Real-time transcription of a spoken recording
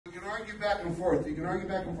argue back and forth. You can argue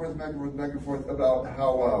back and forth, back and forth, back and forth about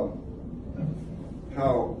how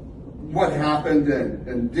what happened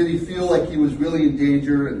and did he feel like he was really in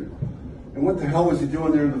danger and what the hell was he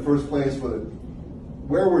doing there in the first place with it?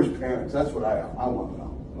 Where were his parents? That's what I want to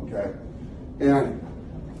know. Okay, and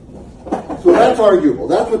so that's arguable.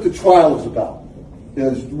 That's what the trial is about.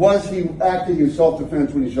 Was he acting in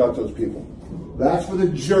self-defense when he shot those people? That's for the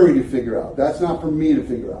jury to figure out. That's not for me to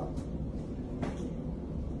figure out.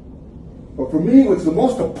 But for me, what's the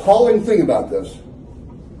most appalling thing about this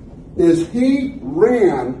is he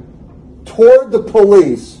ran toward the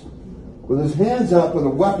police with his hands up with a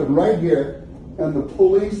weapon right here, and the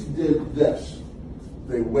police did this.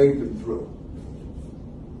 They waved him through.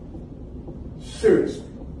 Seriously.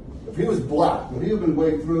 If he was black, would he have been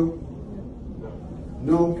waved through?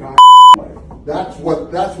 No god way. That's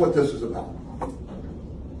what this is about.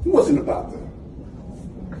 It wasn't about that.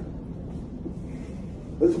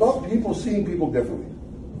 It's about people seeing people differently.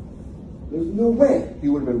 There's no way he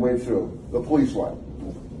would have been waved through the police line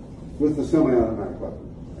with the semi-automatic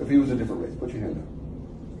weapon if he was a different race. Put your hand down.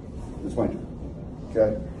 It's my turn.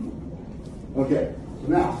 Okay? Okay, so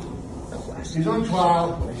now, he's on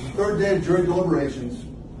trial, third day of jury deliberations.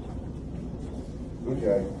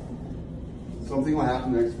 Okay. Something will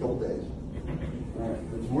happen the next couple days. All right,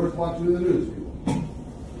 it's worth watching in the news, people.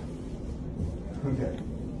 Okay.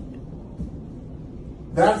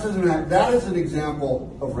 That is an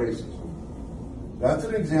example of racism. That's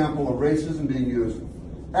an example of racism being used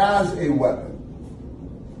as a weapon,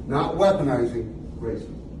 not weaponizing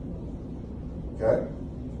racism. Okay?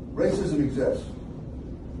 Racism exists.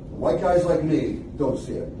 White guys like me don't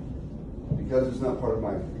see it because it's not part of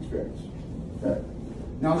my experience. Okay?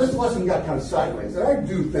 Now this lesson got kind of sideways. And I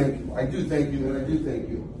do thank you. I do thank you, and I do thank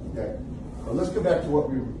you. Okay? But let's go back to what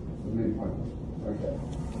the main point was. Okay.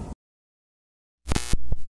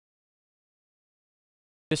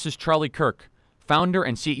 This is Charlie Kirk, founder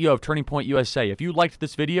and CEO of Turning Point USA. If you liked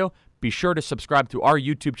this video, be sure to subscribe to our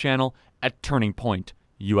YouTube channel at Turning Point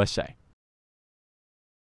USA.